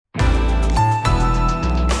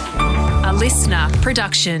listener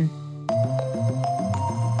production.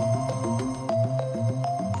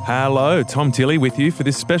 Hello, Tom Tilley with you for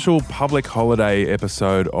this special public holiday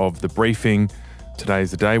episode of The Briefing.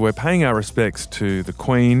 Today's the day we're paying our respects to the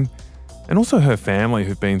Queen and also her family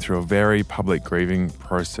who've been through a very public grieving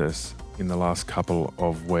process in the last couple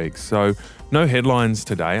of weeks. So no headlines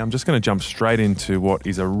today. I'm just going to jump straight into what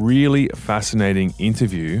is a really fascinating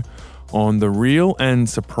interview on the real and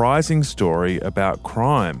surprising story about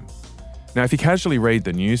crime. Now, if you casually read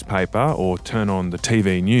the newspaper or turn on the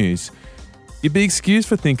TV news, you'd be excused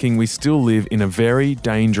for thinking we still live in a very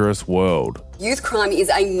dangerous world. Youth crime is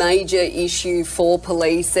a major issue for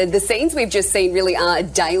police, and the scenes we've just seen really are a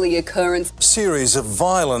daily occurrence. Series of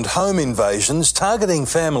violent home invasions targeting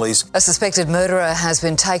families. A suspected murderer has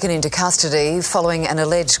been taken into custody following an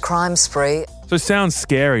alleged crime spree. So it sounds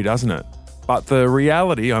scary, doesn't it? But the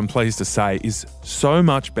reality, I'm pleased to say, is so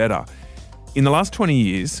much better. In the last 20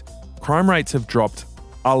 years, crime rates have dropped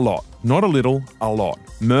a lot. Not a little, a lot.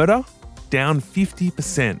 Murder, down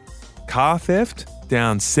 50%. Car theft,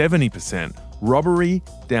 down 70%. Robbery,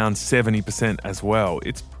 down 70% as well.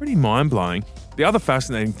 It's pretty mind-blowing. The other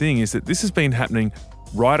fascinating thing is that this has been happening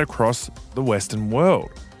right across the Western world.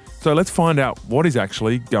 So let's find out what is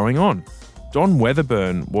actually going on. Don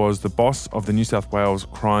Weatherburn was the boss of the New South Wales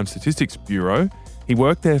Crime Statistics Bureau. He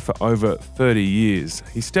worked there for over 30 years.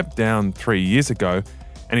 He stepped down 3 years ago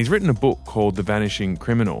and he's written a book called The Vanishing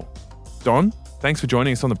Criminal. Don, thanks for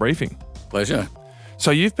joining us on The Briefing. Pleasure. So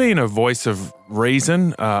you've been a voice of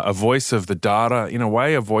reason, a voice of the data, in a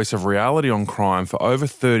way a voice of reality on crime for over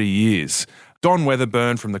 30 years. Don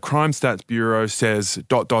Weatherburn from the Crime Stats Bureau says ...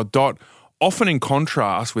 often in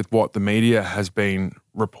contrast with what the media has been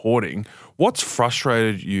reporting. What's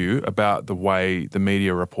frustrated you about the way the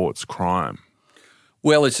media reports crime?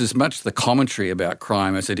 Well, it's as much the commentary about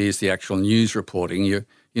crime as it is the actual news reporting.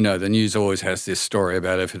 You know, the news always has this story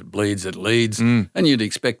about if it bleeds, it leads, and you'd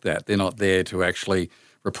expect that. They're not there to actually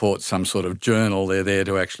report some sort of journal. They're there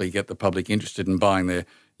to actually get the public interested in buying their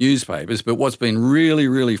newspapers. But what's been really,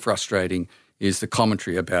 really frustrating is the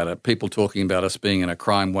commentary about it. People talking about us being in a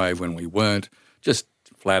crime wave when we weren't, just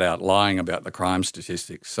flat out lying about the crime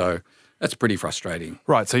statistics. So that's pretty frustrating.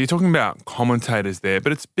 Right, so you're talking about commentators there,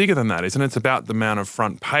 but it's bigger than that, isn't it? It's about the amount of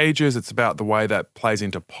front pages. It's about the way that plays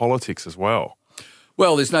into politics as well.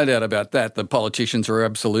 Well, there's no doubt about that. The politicians are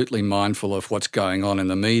absolutely mindful of what's going on in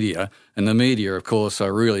the media, and the media, of course,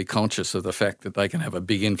 are really conscious of the fact that they can have a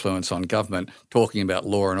big influence on government talking about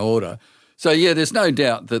law and order. So, yeah, there's no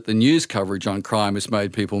doubt that the news coverage on crime has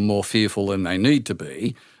made people more fearful than they need to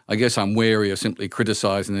be. I guess I'm wary of simply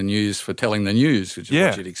criticising the news for telling the news, which is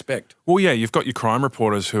what you'd expect. Well, yeah, you've got your crime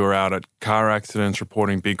reporters who are out at car accidents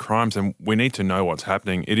reporting big crimes, and we need to know what's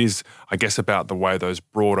happening. It is, I guess, about the way those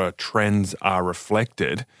broader trends are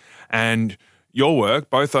reflected. And your work,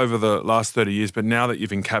 both over the last 30 years, but now that you've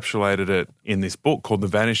encapsulated it in this book called The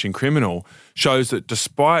Vanishing Criminal, shows that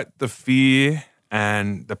despite the fear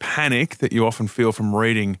and the panic that you often feel from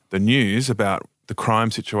reading the news about the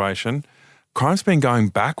crime situation, crime's been going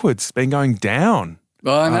backwards, been going down.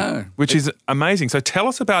 Well, I know. Which is amazing. So tell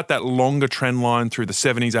us about that longer trend line through the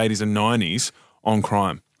 70s, 80s and 90s on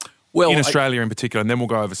crime. Well, in Australia in particular, and then we'll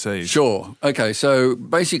go overseas. Sure. Okay, so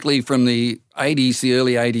basically from the 80s, the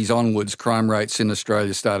early 80s onwards, crime rates in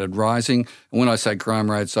Australia started rising. And when I say crime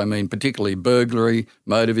rates, I mean particularly burglary,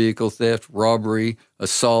 motor vehicle theft, robbery,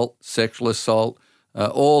 assault, sexual assault.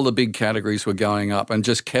 All the big categories were going up and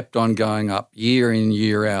just kept on going up year in,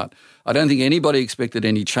 year out. I don't think anybody expected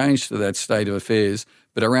any change to that state of affairs,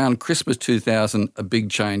 but around Christmas 2000, a big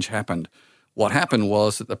change happened. What happened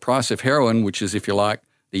was that the price of heroin, which is, if you like,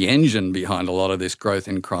 the engine behind a lot of this growth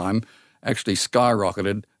in crime, actually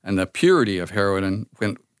skyrocketed, and the purity of heroin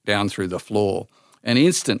went down through the floor. And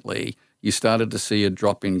instantly, you started to see a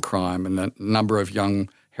drop in crime, and the number of young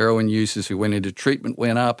heroin users who went into treatment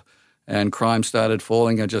went up, and crime started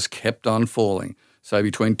falling and just kept on falling. So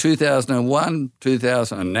between 2001,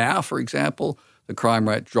 2000, and now, for example, the crime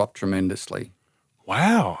rate dropped tremendously.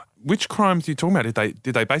 Wow. Which crimes are you talking about?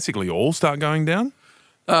 Did they basically all start going down?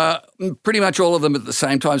 Pretty much all of them at the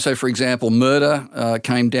same time. So, for example, murder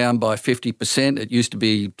came down by 50%. It used to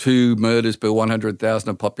be 2 murders per 100,000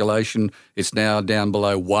 of population. It's now down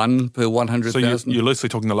below 1 per 100,000. So you're loosely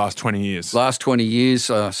talking the last 20 years? Last 20 years.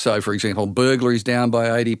 So, for example, burglary is down by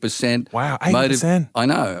 80%. Wow, 80%? I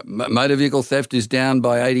know. Motor vehicle theft is down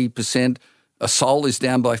by 80%. Assault is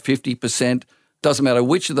down by 50%. Doesn't matter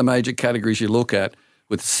which of the major categories you look at,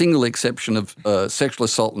 with the single exception of sexual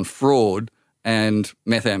assault and fraud, and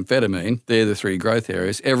methamphetamine, they're the 3 growth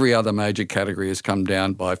areas. Every other major category has come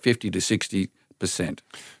down by 50 to 60% 10%.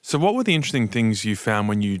 So what were the interesting things you found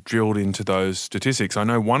when you drilled into those statistics? I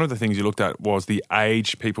know one of the things you looked at was the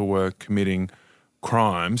age people were committing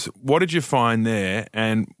crimes. What did you find there,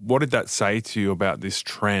 and what did that say to you about this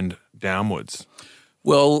trend downwards?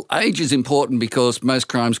 Well, age is important because most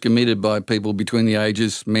crimes committed by people between the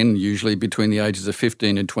ages, men usually between the ages of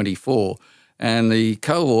 15 and 24, and the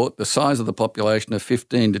cohort, the size of the population of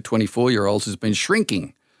 15 to 24-year-olds has been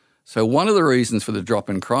shrinking. So one of the reasons for the drop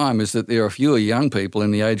in crime is that there are fewer young people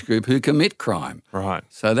in the age group who commit crime. Right.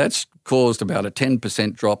 So that's caused about a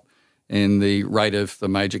 10% drop in the rate of the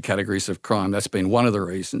major categories of crime. That's been one of the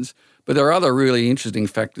reasons. But there are other really interesting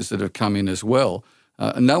factors that have come in as well.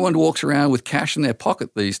 No one walks around with cash in their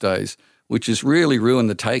pocket these days, which has really ruined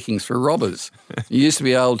the takings for robbers. You used to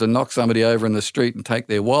be able to knock somebody over in the street and take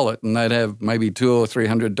their wallet, and they'd have maybe $200 or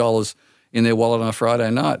 $300 in their wallet on a Friday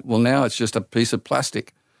night. Well, now it's just a piece of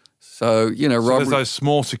plastic. So, you know, So there's those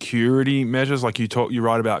small security measures, like you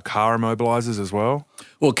write about car immobilisers as well?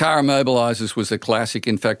 Well, car immobilisers was a classic.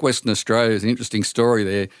 In fact, Western Australia is an interesting story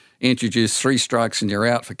there. Introduced 3 strikes and you're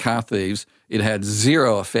out for car thieves. It had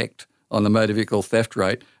zero effect on the motor vehicle theft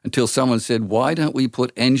rate until someone said, why don't we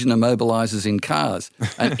put engine immobilisers in cars?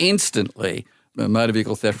 And instantly the motor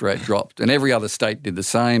vehicle theft rate dropped. And every other state did the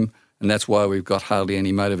same, and that's why we've got hardly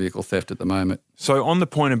any motor vehicle theft at the moment. So on the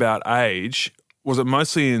point about age, was it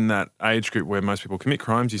mostly in that age group where most people commit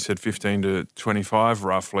crimes? You said 15 to 25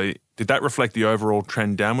 roughly. Did that reflect the overall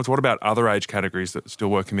trend downwards? What about other age categories that still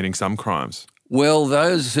were committing some crimes? Well,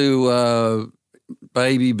 those who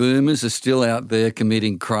baby boomers are still out there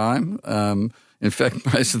committing crime. In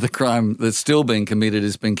fact, most of the crime that's still being committed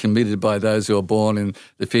has been committed by those who are born in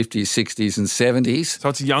the 50s, 60s and 70s. So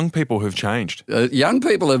it's young people who've changed. Young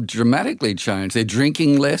people have dramatically changed. They're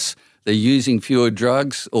drinking less. They're using fewer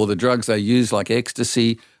drugs, or the drugs they use, like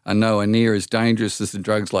ecstasy, are nowhere near as dangerous as the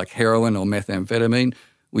drugs like heroin or methamphetamine.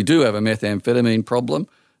 We do have a methamphetamine problem,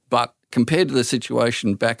 but compared to the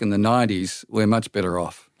situation back in the 90s, we're much better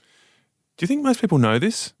off. Do you think most people know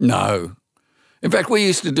this? No. In fact, we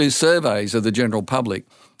used to do surveys of the general public,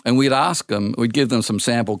 and we'd ask them, we'd give them some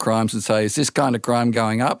sample crimes and say, is this kind of crime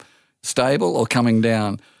going up, stable, or coming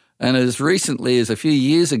down? And as recently as a few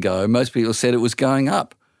years ago, most people said it was going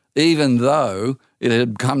up, even though it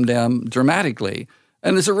had come down dramatically.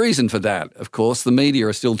 And there's a reason for that, of course. The media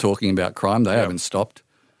are still talking about crime. They haven't stopped.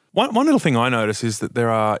 One little thing I notice is that there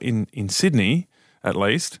are, in Sydney at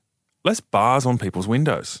least, less bars on people's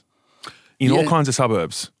windows in all kinds of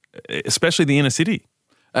suburbs, especially the inner city.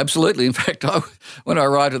 Absolutely. In fact, when I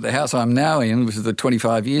arrived at the house I'm now in, which is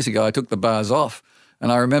 25 years ago, I took the bars off.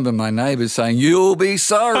 And I remember my neighbours saying, "You'll be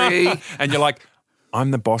sorry." And you're like,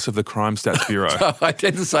 I'm the boss of the Crime Stats Bureau. No, I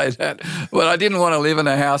didn't say that. But I didn't want to live in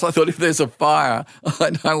a house. I thought if there's a fire,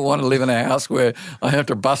 I don't want to live in a house where I have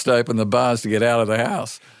to bust open the bars to get out of the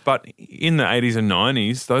house. But in the 80s and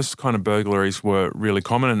 90s, those kind of burglaries were really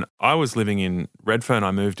common. And I was living in Redfern.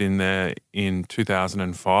 I moved in there in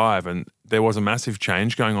 2005, and there was a massive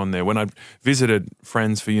change going on there. When I visited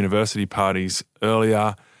friends for university parties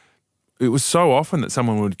earlier, it was so often that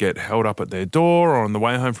someone would get held up at their door, or on the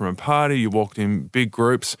way home from a party, you walked in big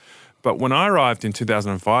groups. But when I arrived in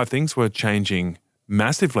 2005, things were changing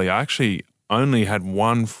massively. I actually only had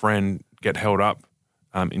one friend get held up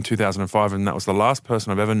in 2005, and that was the last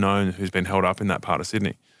person I've ever known who's been held up in that part of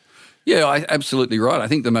Sydney. Yeah, absolutely right. I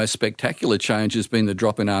think the most spectacular change has been the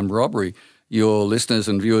drop in armed robbery. Your listeners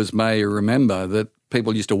and viewers may remember that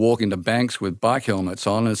people used to walk into banks with bike helmets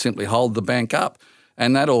on and simply hold the bank up.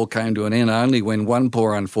 And that all came to an end only when one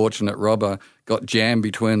poor unfortunate robber got jammed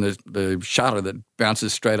between the shutter that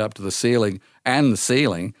bounces straight up to the ceiling and the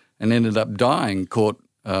ceiling and ended up dying caught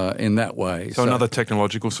in that way. So another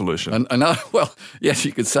technological solution. Well, yes,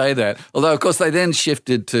 you could say that. Although, of course, they then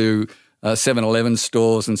shifted to 7-Eleven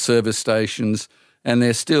stores and service stations, and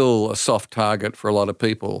they're still a soft target for a lot of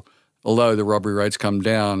people. Although the robbery rates come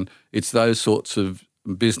down, it's those sorts of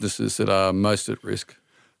businesses that are most at risk.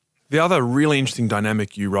 The other really interesting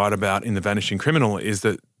dynamic you write about in The Vanishing Criminal is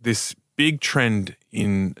that this big trend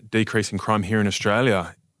in decreasing crime here in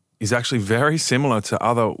Australia is actually very similar to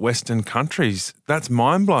other Western countries. That's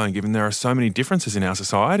mind-blowing given there are so many differences in our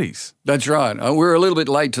societies. That's right. We're a little bit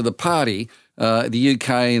late to the party. The UK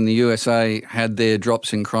and the USA had their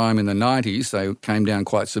drops in crime in the 90s. They came down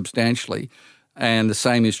quite substantially. And the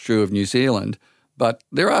same is true of New Zealand. But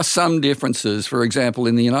there are some differences. For example,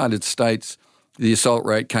 in the United States, the assault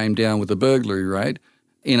rate came down with the burglary rate.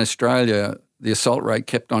 In Australia, the assault rate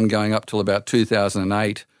kept on going up till about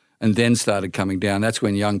 2008 and then started coming down. That's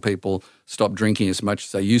when young people stopped drinking as much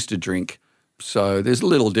as they used to drink. So there's a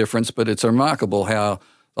little difference, but it's remarkable how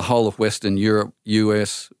the whole of Western Europe,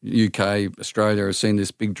 US, UK, Australia has seen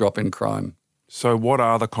this big drop in crime. So what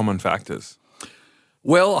are the common factors?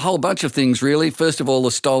 Well, a whole bunch of things, really. First of all,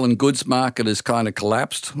 the stolen goods market has kind of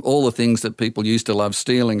collapsed. All the things that people used to love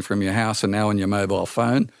stealing from your house are now on your mobile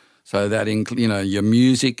phone. So that, your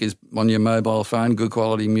music is on your mobile phone, good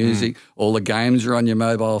quality music. All the games are on your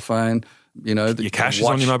mobile phone. Your cash is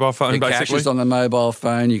on your mobile phone, basically? Your cash is on the mobile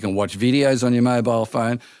phone. You can watch videos on your mobile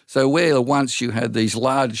phone. So where once you had these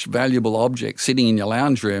large, valuable objects sitting in your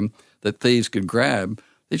lounge room that thieves could grab,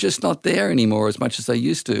 they're just not there anymore as much as they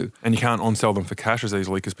used to. And you can't on-sell them for cash as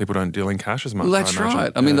easily because people don't deal in cash as much. Well, that's right.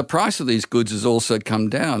 I mean, the price of these goods has also come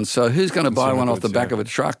down. So who's going to buy one off the back of a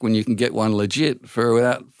truck when you can get one legit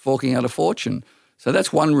without forking out a fortune? So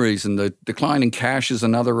that's one reason. The decline in cash is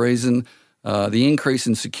another reason. The increase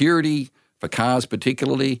in security for cars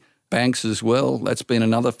particularly, banks as well, that's been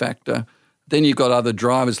another factor. Then you've got other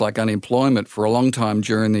drivers like unemployment. For a long time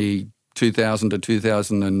during the 2000 to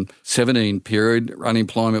 2017 period,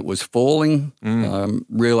 unemployment was falling.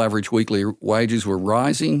 Real average weekly wages were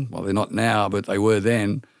rising. Well, they're not now, but they were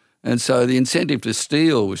then. And so the incentive to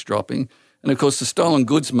steal was dropping. And, of course, the stolen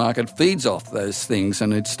goods market feeds off those things,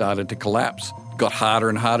 and it started to collapse. It got harder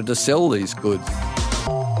and harder to sell these goods.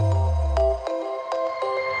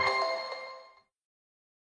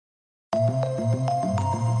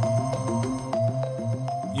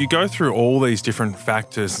 You go through all these different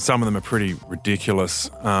factors. Some of them are pretty ridiculous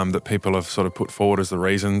that people have sort of put forward as the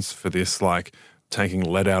reasons for this, like taking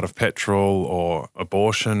lead out of petrol or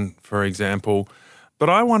abortion, for example. But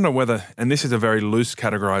I wonder whether, and this is a very loose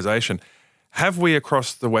categorisation, have we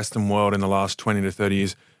across the Western world in the last 20 to 30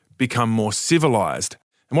 years become more civilised?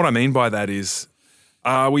 And what I mean by that is,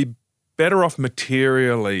 are we better off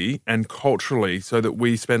materially and culturally so that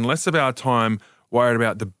we spend less of our time worried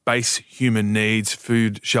about the base human needs,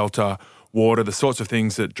 food, shelter, water, the sorts of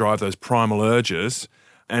things that drive those primal urges.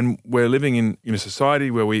 And we're living in a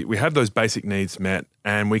society where we have those basic needs met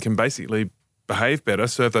and we can basically behave better,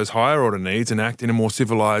 serve those higher order needs and act in a more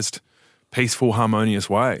civilised, peaceful, harmonious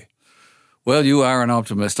way. Well, you are an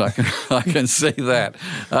optimist. I can see that.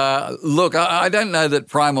 Look, I don't know that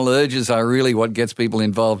primal urges are really what gets people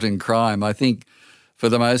involved in crime. I think for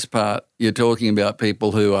the most part, you're talking about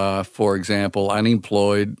people who are, for example,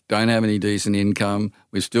 unemployed, don't have any decent income.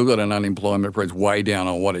 We've still got an unemployment rate way down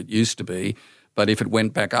on what it used to be. But if it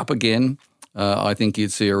went back up again, I think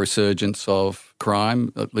you'd see a resurgence of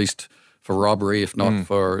crime, at least for robbery, if not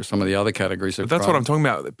for some of the other categories of crime. That's what I'm talking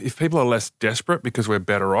about. If people are less desperate because we're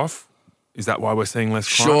better off, is that why we're seeing less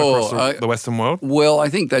crime across the Western world? Well, I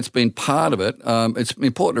think that's been part of it. It's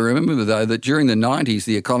important to remember, though, that during the 90s,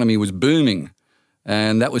 the economy was booming.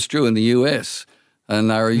 And that was true in the US.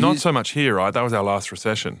 And they were not so much here, right? That was our last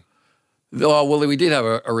recession. Oh, well, we did have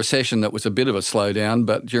a recession that was a bit of a slowdown,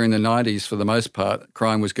 but during the 90s, for the most part,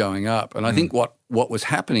 crime was going up. And I think what was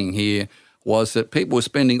happening here was that people were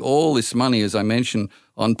spending all this money, as I mentioned,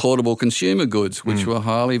 on portable consumer goods, which were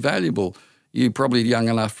highly valuable. You're probably young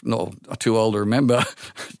enough, not too old to remember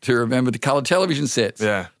the colour television sets.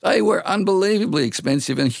 Yeah. They were unbelievably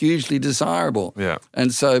expensive and hugely desirable. Yeah.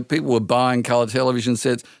 And so people were buying colour television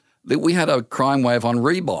sets. We had a crime wave on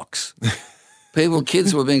Reeboks.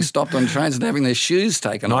 Kids were being stopped on trains and having their shoes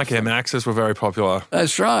taken off. Nike Air Maxes were very popular.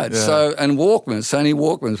 That's right. Yeah. So, and Walkmans, Sony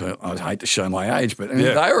Walkmans, I hate to show my age, but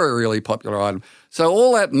they were a really popular item. So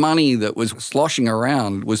all that money that was sloshing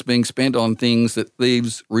around was being spent on things that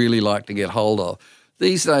thieves really like to get hold of.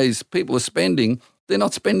 These days, people are spending, they're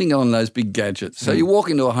not spending on those big gadgets. So you walk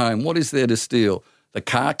into a home, what is there to steal? The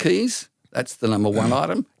car keys, that's the number one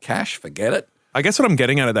item. Cash, forget it. I guess what I'm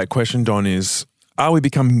getting at that question, Don, is are we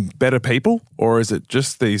becoming better people or is it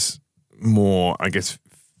just these more, I guess,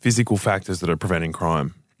 physical factors that are preventing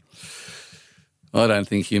crime? I don't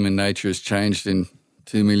think human nature has changed in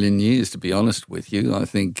 2 million years, to be honest with you. I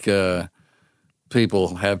think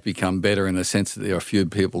people have become better in the sense that there are fewer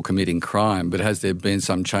people committing crime, but has there been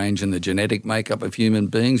some change in the genetic makeup of human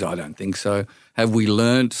beings? I don't think so. Have we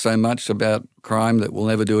learned so much about crime that we'll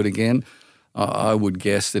never do it again? I would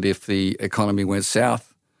guess that if the economy went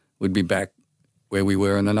south, we'd be back where we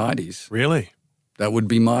were in the 90s. Really? That would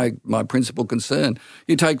be my principal concern.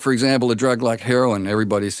 You take, for example, a drug like heroin.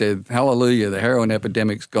 Everybody said, hallelujah, the heroin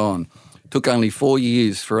epidemic's gone. It took only 4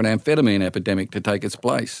 years for an amphetamine epidemic to take its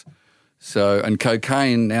place. So, and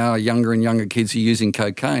cocaine, now younger and younger kids are using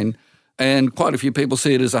cocaine, and quite a few people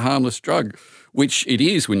see it as a harmless drug, which it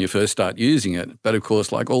is when you first start using it. But of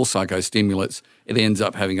course, like all psychostimulants, it ends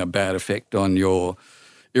up having a bad effect on your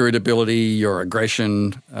irritability, your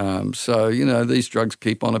aggression. So, these drugs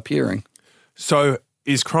keep on appearing. So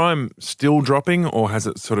is crime still dropping or has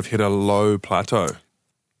it sort of hit a low plateau?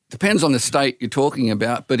 Depends on the state you're talking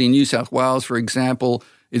about, but in New South Wales, for example,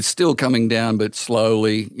 it's still coming down, but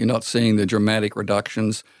slowly. You're not seeing the dramatic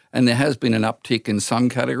reductions. And there has been an uptick in some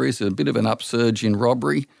categories, a bit of an upsurge in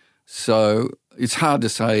robbery. So it's hard to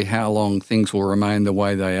say how long things will remain the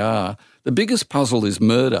way they are. The biggest puzzle is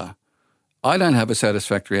murder. I don't have a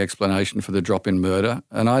satisfactory explanation for the drop in murder,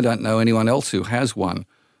 and I don't know anyone else who has one.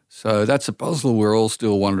 So that's a puzzle we're all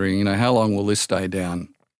still wondering, how long will this stay down?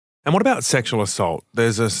 And what about sexual assault?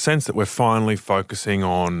 There's a sense that we're finally focusing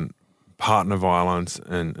on partner violence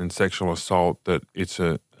and sexual assault, that it's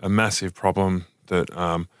a massive problem, that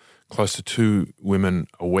close to 2 women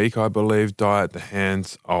a week, I believe, die at the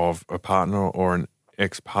hands of a partner or an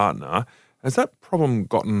ex-partner. Has that problem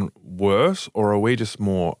gotten worse, or are we just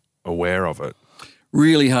more aware of it?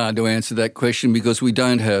 Really hard to answer that question because we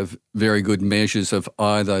don't have very good measures of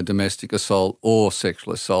either domestic assault or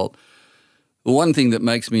sexual assault. The one thing that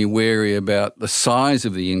makes me wary about the size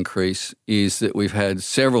of the increase is that we've had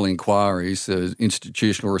several inquiries,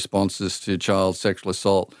 institutional responses to child sexual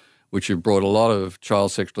assault, which have brought a lot of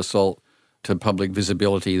child sexual assault to public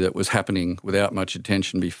visibility that was happening without much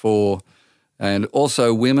attention before. And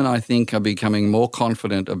also women, I think, are becoming more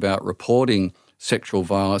confident about reporting sexual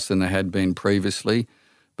violence than they had been previously.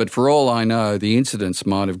 But for all I know, the incidents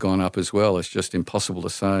might have gone up as well. It's just impossible to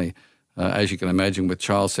say. As you can imagine, with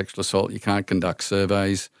child sexual assault, you can't conduct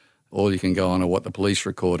surveys. All you can go on are what the police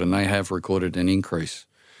record, and they have recorded an increase.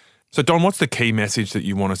 So, Don, what's the key message that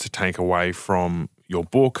you want us to take away from your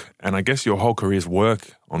book and I guess your whole career's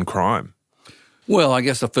work on crime? Well, I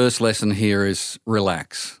guess the first lesson here is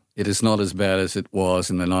relax. It is not as bad as it was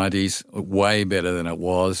in the 90s, way better than it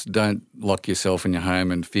was. Don't lock yourself in your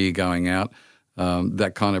home and fear going out.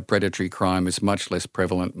 That kind of predatory crime is much less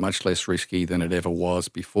prevalent, much less risky than it ever was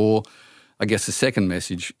before. I guess the second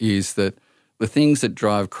message is that the things that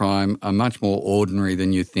drive crime are much more ordinary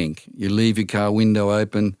than you think. You leave your car window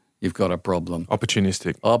open, you've got a problem.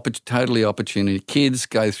 Opportunistic. Totally opportunity. Kids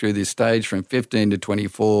go through this stage from 15 to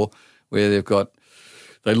 24 where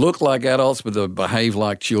they look like adults, but they behave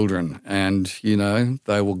like children. And,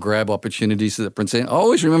 they will grab opportunities that present. I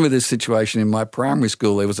always remember this situation in my primary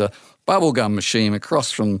school. There was a bubblegum machine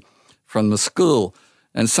across from the school.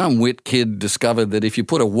 And some wit kid discovered that if you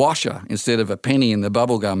put a washer instead of a penny in the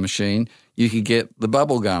bubblegum machine, you could get the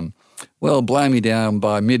bubblegum. Well, blow me down,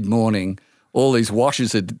 by mid-morning, all these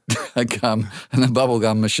washers had come and the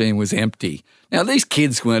bubblegum machine was empty. Now, these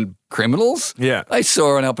kids weren't criminals. Yeah. They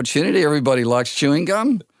saw an opportunity. Everybody likes chewing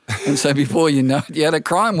gum. And so before you know it, you had a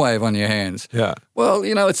crime wave on your hands. Yeah. Well,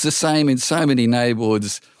 it's the same in so many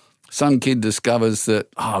neighbourhoods. Some kid discovers that,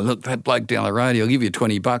 look, that bloke down the road, he'll give you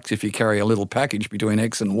 $20 if you carry a little package between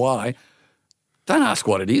X and Y. Don't ask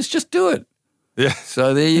what it is, just do it. Yeah.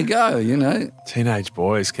 So there you go, Teenage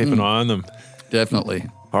boys, keep an eye on them. Definitely.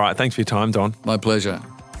 All right, thanks for your time, Don. My pleasure.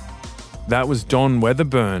 That was Don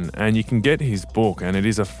Weatherburn, and you can get his book, and it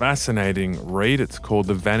is a fascinating read. It's called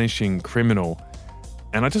The Vanishing Criminal.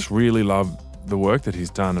 And I just really love the work that he's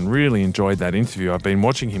done and really enjoyed that interview. I've been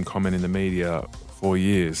watching him comment in the media for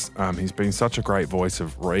years. He's been such a great voice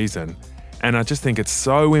of reason. And I just think it's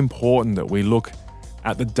so important that we look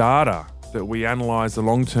at the data, that we analyse the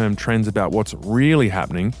long-term trends about what's really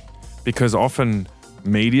happening, because often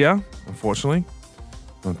media, unfortunately,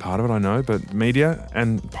 I'm part of it, I know, but media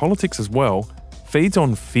and politics as well feeds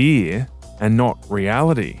on fear and not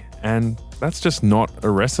reality. And that's just not a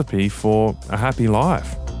recipe for a happy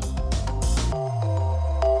life.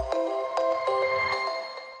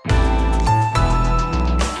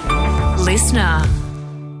 Listener.